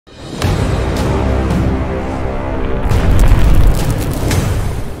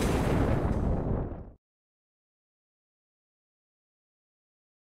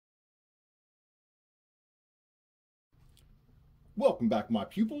Welcome back, my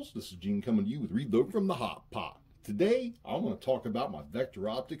pupils. This is Gene coming to you with Reload from the Hot Pot. Today, I want to talk about my Vector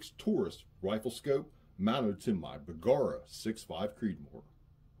Optics TAURUS rifle scope mounted to my Bergara 6.5 Creedmoor.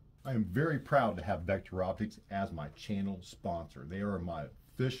 I am very proud to have Vector Optics as my channel sponsor. They are my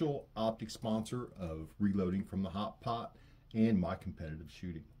official optics sponsor of Reloading from the Hot Pot and my competitive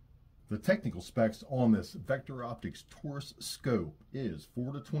shooting. The technical specs on this Vector Optics TAURUS scope is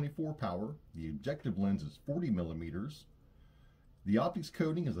 4-24 power. The objective lens is 40 millimeters. The optics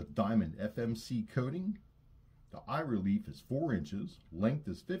coating is a diamond FMC coating. The eye relief is 4 inches, length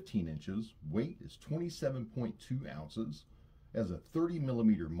is 15 inches, weight is 27.2 ounces, has a 30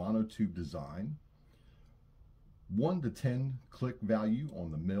 millimeter monotube design, 1 to 10 click value on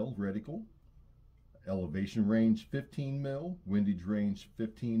the mil reticle, elevation range 15 mil, windage range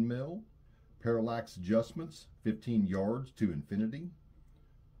 15 mil, parallax adjustments 15 yards to infinity.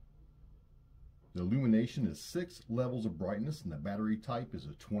 The illumination is 6 levels of brightness, and the battery type is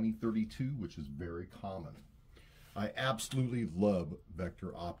a 2032, which is very common. I absolutely love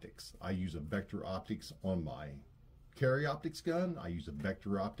Vector Optics. I use a Vector Optics on my carry optics gun. I use a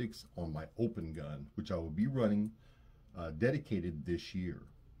Vector Optics on my open gun, which I will be running dedicated this year.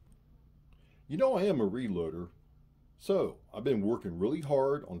 You know, I am a reloader, so I've been working really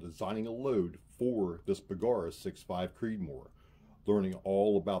hard on designing a load for this Bergara 6.5 Creedmoor, learning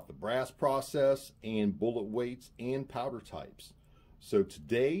all about the brass process and bullet weights and powder types. So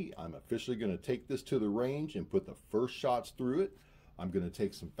today I'm officially going to take this to the range and put the first shots through it. I'm going to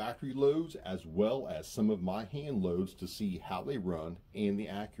take some factory loads as well as some of my hand loads to see how they run and the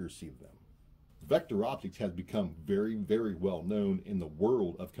accuracy of them. Vector Optics has become very, very well known in the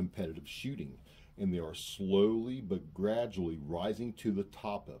world of competitive shooting, and they are slowly but gradually rising to the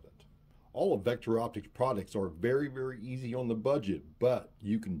top of it. All of Vector Optics products are very, very easy on the budget, but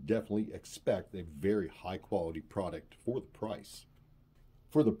you can definitely expect a very high quality product for the price.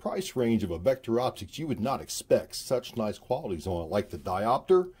 For the price range of a Vector Optics, you would not expect such nice qualities on it, like the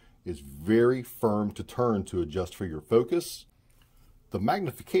diopter is very firm to turn to adjust for your focus. The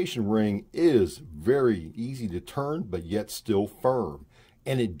magnification ring is very easy to turn, but yet still firm.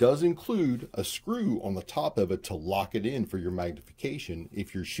 And it does include a screw on the top of it to lock it in for your magnification.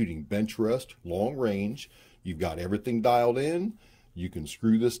 If you're shooting bench rest, long range, you've got everything dialed in, you can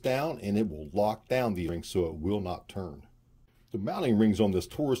screw this down and it will lock down the ring so it will not turn. The mounting rings on this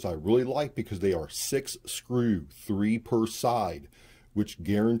TAURUS I really like because they are 6 screw, 3 per side, which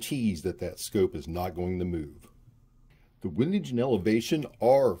guarantees that that scope is not going to move. The windage and elevation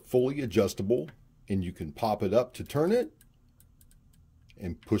are fully adjustable, and you can pop it up to turn it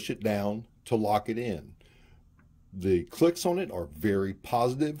and push it down to lock it in. The clicks on it are very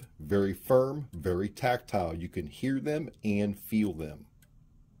positive, very firm, very tactile. You can hear them and feel them.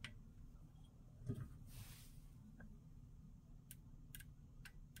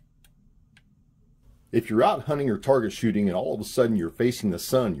 If you're out hunting or target shooting and all of a sudden you're facing the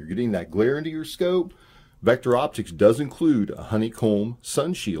sun, you're getting that glare into your scope, Vector Optics does include a honeycomb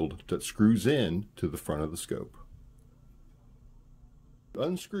sun shield that screws in to the front of the scope.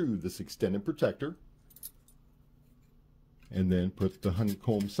 Unscrew this extended protector and then put the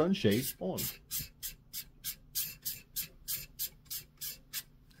honeycomb sunshade on.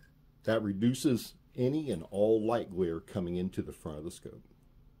 That reduces any and all light glare coming into the front of the scope.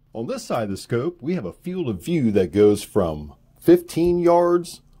 On this side of the scope, we have a field of view that goes from 15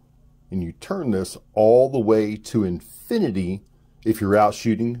 yards, and you turn this all the way to infinity if you're out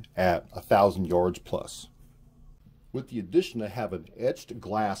shooting at 1,000 yards plus. With the addition, I have an etched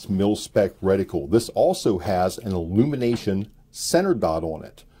glass mil-spec reticle. This also has an illumination center dot on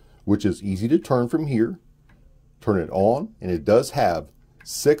it, which is easy to turn from here. Turn it on, and it does have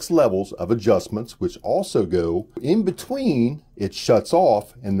 6 levels of adjustments, which also go in between. It shuts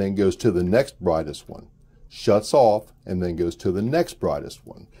off and then goes to the next brightest one. Shuts off and then goes to the next brightest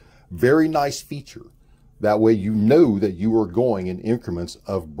one. Very nice feature. That way you know that you are going in increments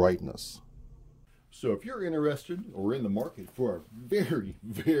of brightness. So if you're interested or in the market for a very,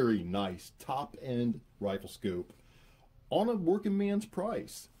 very nice top-end rifle scope on a working man's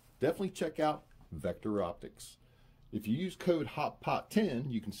price, definitely check out Vector Optics. If you use code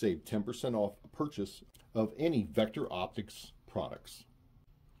HOTPOT10, you can save 10% off a purchase of any Vector Optics products.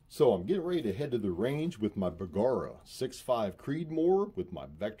 So I'm getting ready to head to the range with my Bergara 6.5 Creedmoor with my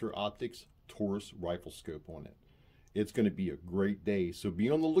Vector Optics TAURUS rifle scope on it. It's going to be a great day, so be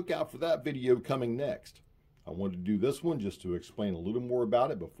on the lookout for that video coming next. I wanted to do this one just to explain a little more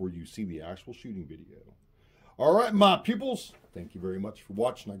about it before you see the actual shooting video. All right, my pupils, thank you very much for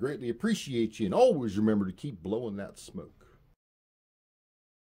watching. I greatly appreciate you, and always remember to keep blowing that smoke.